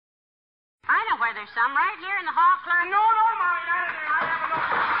I know where there's some. Right here in the hall, clerk. No, Molly, not in there. I'll have a look.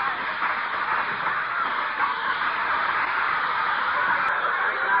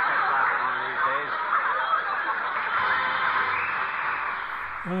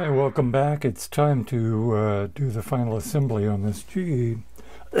 Hi, welcome back. It's time to do the final assembly on this GE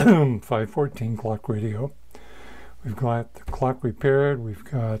 514 clock radio. We've got the clock repaired. We've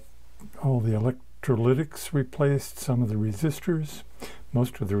got all the electrolytics replaced, some of the resistors,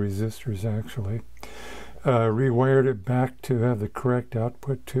 most of the resistors actually. Rewired it back to have the correct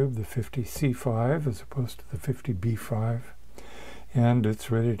output tube, the 50C5 as opposed to the 50B5. And it's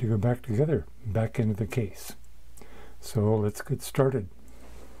ready to go back together, back into the case. So let's get started.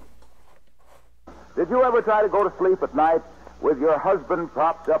 Did you ever try to go to sleep at night with your husband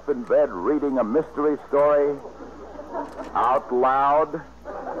propped up in bed reading a mystery story out loud?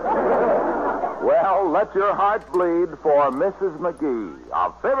 Well, let your heart bleed for Mrs. McGee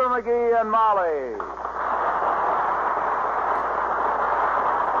of Fibber, McGee and Molly.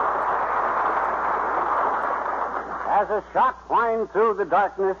 As a shot whined through the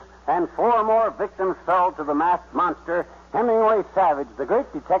darkness and 4 more victims fell to the masked monster, Hemingway Savage, the great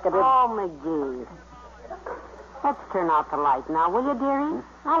detective... Oh, McGee. Let's turn out the light now, will you, dearie?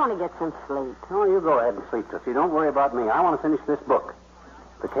 I want to get some sleep. Oh, you go ahead and sleep, Tootsie. Don't worry about me. I want to finish this book.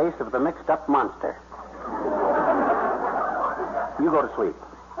 The Case of the Mixed-Up Monster. You go to sleep.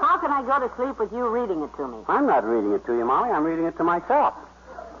 How can I go to sleep with you reading it to me? I'm not reading it to you, Molly. I'm reading it to myself.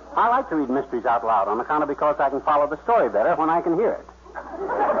 I like to read mysteries out loud on account of because I can follow the story better when I can hear it.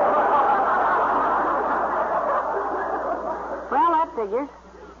 Well, that figures.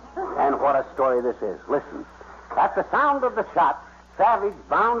 And what a story this is. Listen. At the sound of the shot, Savage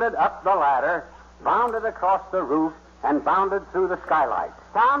bounded up the ladder, bounded across the roof, and bounded through the skylight.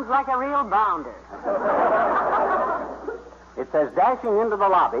 Sounds like a real bounder. It says, dashing into the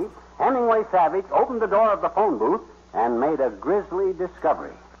lobby, Hemingway Savage opened the door of the phone booth and made a grisly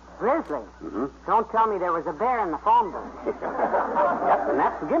discovery. Grizzly? Mm-hmm. Don't tell me there was a bear in the phone booth. Yep, and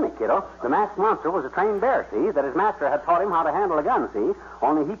that's the gimmick, kiddo. The masked monster was a trained bear, see, that his master had taught him how to handle a gun, see?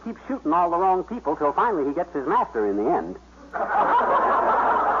 Only he keeps shooting all the wrong people till finally he gets his master in the end.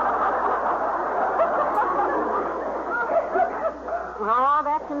 Oh,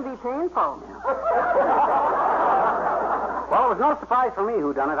 that can be painful. Well, it was no surprise for me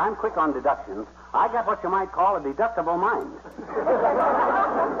who done it. I'm quick on deductions. I got what you might call a deductible mind.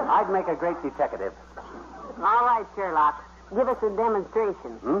 I'd make a great detective. All right, Sherlock. Give us a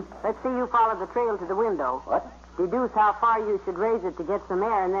demonstration. Let's see you follow the trail to the window. What? Deduce how far you should raise it to get some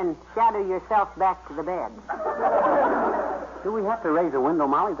air, and then shadow yourself back to the bed. Do we have to raise a window,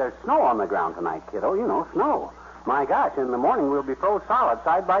 Molly? There's snow on the ground tonight, kiddo. You know, snow. My gosh, in the morning we'll be froze solid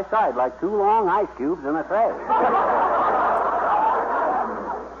side by side like 2 long ice cubes in a tray.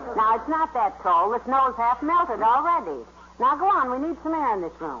 Now, it's not that cold. The snow's half melted already. Now, go on. We need some air in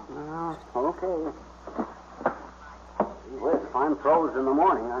this room. Okay. Well, if I'm froze in the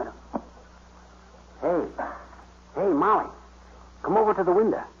morning, Hey, Molly. Come over to the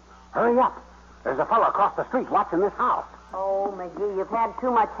window. Hurry up. There's a fellow across the street watching this house. Oh, McGee, you've had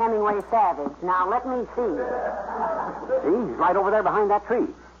too much Hemingway Savage. Now, let me see. See, he's right over there behind that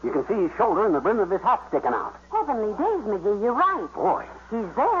tree. You can see his shoulder and the brim of his hat sticking out. Heavenly days, McGee, you're right. Boy. He's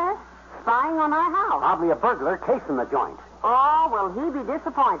there, spying on our house. Probably a burglar casing the joint. Oh, will he be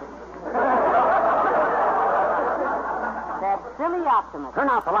disappointed. That silly optimist. Turn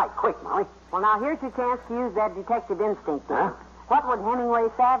out the light, quick, Molly. Well, now, here's your chance to use that detective instinct. Huh? What would Hemingway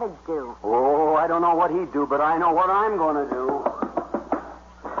Savage do? Oh, I don't know what he'd do, but I know what I'm going to do.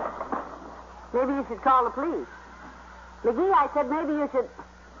 Maybe you should call the police. McGee, I said maybe you should...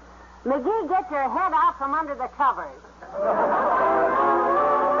 McGee, get your head out from under the covers.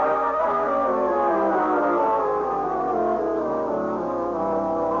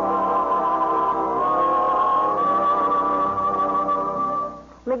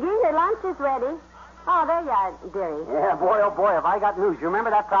 McGee, your lunch is ready. Oh, there you are, dearie. Yeah, boy, oh boy, have I got news. You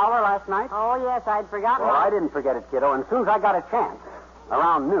remember that prowler last night? Oh, yes, I'd forgotten. Well, I didn't forget it, kiddo. And as soon as I got a chance,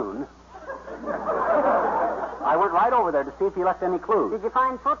 around noon, I went right over there to see if he left any clues. Did you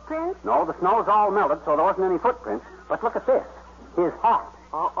find footprints? No, the snow's all melted, so there wasn't any footprints. But look at this. His hat.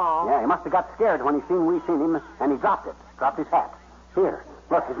 Uh-oh. Yeah, he must have got scared when we seen him, and he dropped it. Dropped his hat. Here,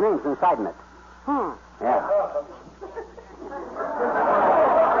 look, his name's inside in it. Yeah.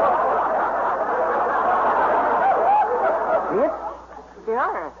 See it?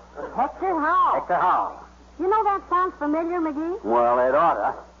 Sure. Hector Howell. Hector Howell. You know that sounds familiar, McGee? Well, it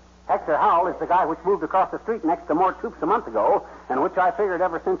oughta. Hector Howell is the guy which moved across the street next to Mort Toops a month ago, and which I figured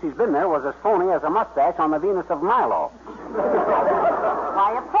ever since he's been there was as phony as a mustache on the Venus of Milo.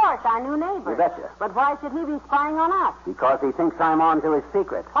 Why, of course, our new neighbor. You betcha. But why should he be spying on us? Because he thinks I'm on to his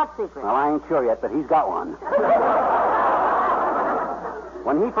secret. What secret? Well, I ain't sure yet, but he's got one.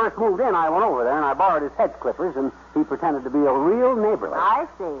 When he first moved in, I went over there and I borrowed his hedge clippers, and he pretended to be a real neighborly. I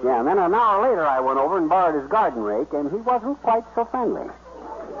see. Yeah, and then an hour later I went over and borrowed his garden rake, and he wasn't quite so friendly.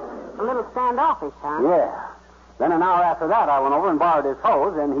 A little standoffish, huh? Yeah. Then an hour after that I went over and borrowed his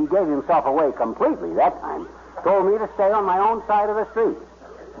hose, and he gave himself away completely that time. Told me to stay on my own side of the street.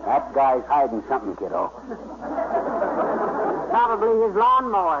 That guy's hiding something, kiddo. Probably his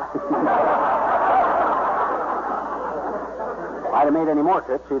lawnmower. If I'd have made any more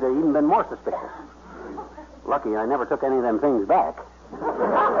trips, he'd have even been more suspicious. Lucky I never took any of them things back.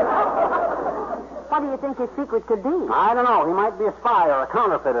 What do you think his secret could be? I don't know. He might be a spy or a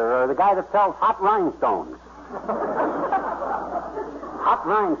counterfeiter or the guy that sells hot rhinestones. Hot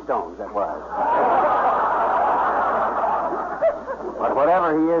rhinestones, that was. But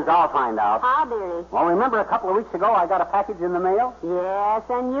whatever he is, I'll find out. How, dearie? Well, remember a couple of weeks ago I got a package in the mail? Yes,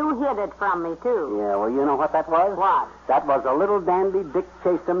 and you hid it from me, too. Yeah, well, you know what that was? What? That was a little dandy Dick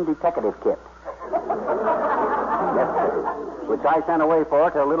Chasem detective kit. Yes, sir. Which I sent away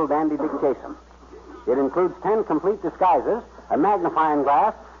for to little dandy Dick Chasem. It includes 10 complete disguises, a magnifying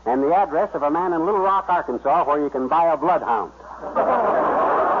glass, and the address of a man in Little Rock, Arkansas, where you can buy a bloodhound.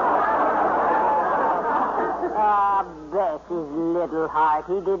 Bless his little heart.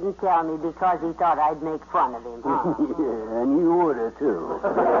 He didn't tell me because he thought I'd make fun of him. Yeah, and you would have, too.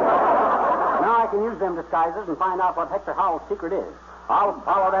 Now I can use them disguises and find out what Hector Howell's secret is. I'll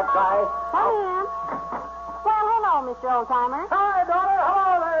follow that guy. Come in. Well, hello, Mr. Oldtimer. Hi, daughter.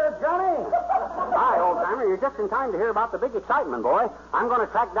 Hello there, Johnny. Hi, old-timer. You're just in time to hear about the big excitement, boy. I'm going to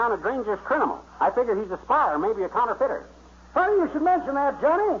track down a dangerous criminal. I figure he's a spy or maybe a counterfeiter. Funny you should mention that,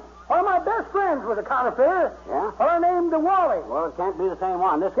 Johnny. One of my best friends was a counterfeiter. Yeah? Fellow named Wally. Well, it can't be the same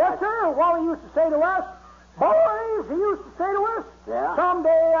one. This Yes, guy... sir. Wally used to say to us, boys, he used to say to us, Yeah?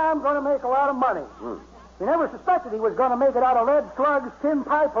 someday I'm going to make a lot of money. We never suspected he was going to make it out of lead slugs, tin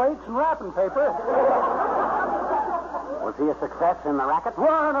pie plates, and wrapping paper. Was he a success in the racket?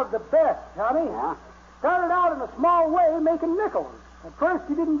 One of the best, Johnny. Yeah? Started out in a small way making nickels. At first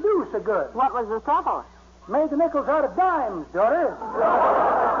he didn't do so good. What was the trouble? Made the nickels out of dimes, daughter.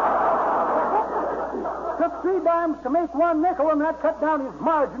 Took 3 dimes to make 1 nickel, and that cut down his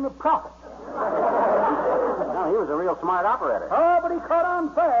margin of profit. Well, he was a real smart operator. Oh, but he caught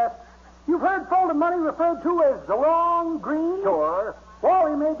on fast. You've heard folded money referred to as the long green? Sure.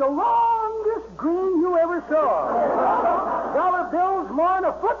 Wally made the longest green you ever saw. Dollar bills more than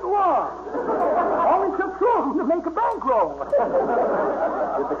a foot long. Only took 2 of them to make a bankroll.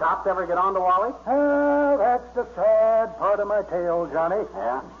 Did the cops ever get on to Wally? That's the sad part of my tale, Johnny.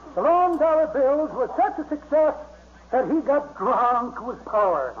 Yeah? The long dollar bills was such a success that he got drunk with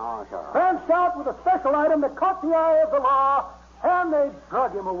power. Oh, sure. Branched out with a special item that caught the eye of the law, and they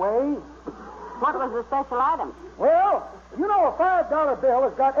drug him away. What was the special item? Well, you know a $5 bill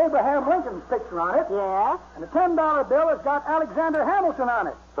has got Abraham Lincoln's picture on it, Yes? and a $10 bill has got Alexander Hamilton on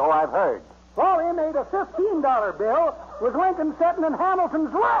it. So I've heard. Wally made a $15 bill with Lincoln sitting in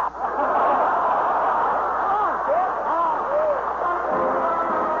Hamilton's lap.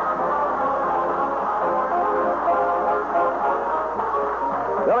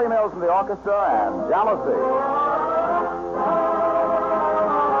 Billy Mills and the orchestra and Jealousy.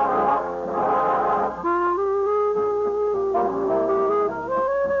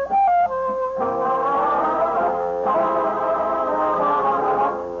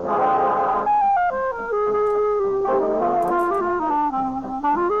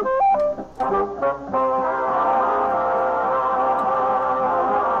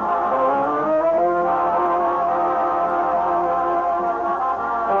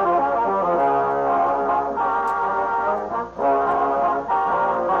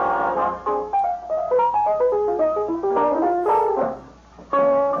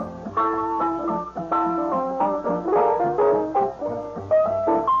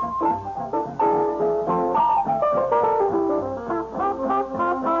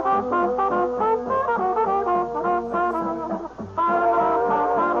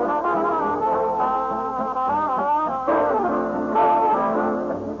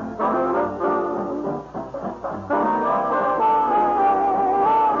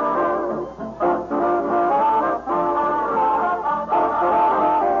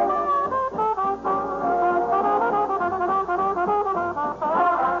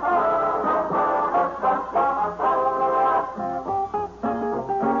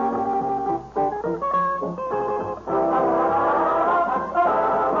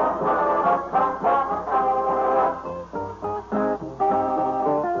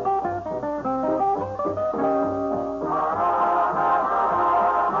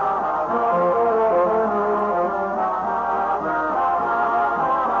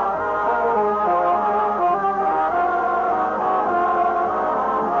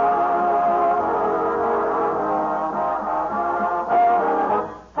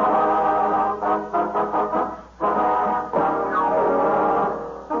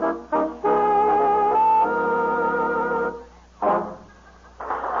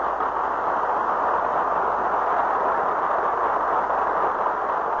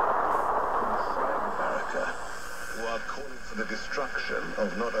 calling for the destruction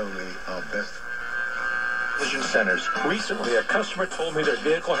of not only our best collision centers. Recently, a customer told me their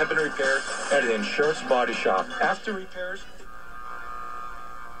vehicle had been repaired at an insurance body shop. After repairs,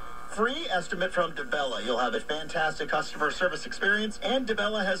 free estimate from DeBella. You'll have a fantastic customer service experience, and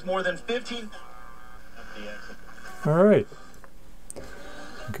DeBella has more than 15. All right.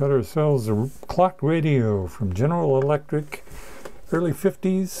 Got ourselves a clock radio from General Electric, early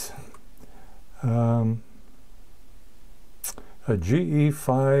 50s. A GE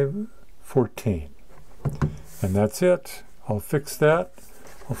 514. And that's it. I'll fix that.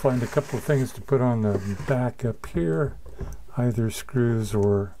 I'll find a couple of things to put on the back up here, either screws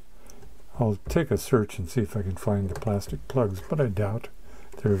or I'll take a search and see if I can find the plastic plugs, but I doubt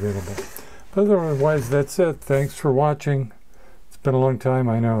they're available. But otherwise, that's it. Thanks for watching. It's been a long time,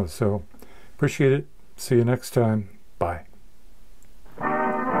 I know, so appreciate it. See you next time.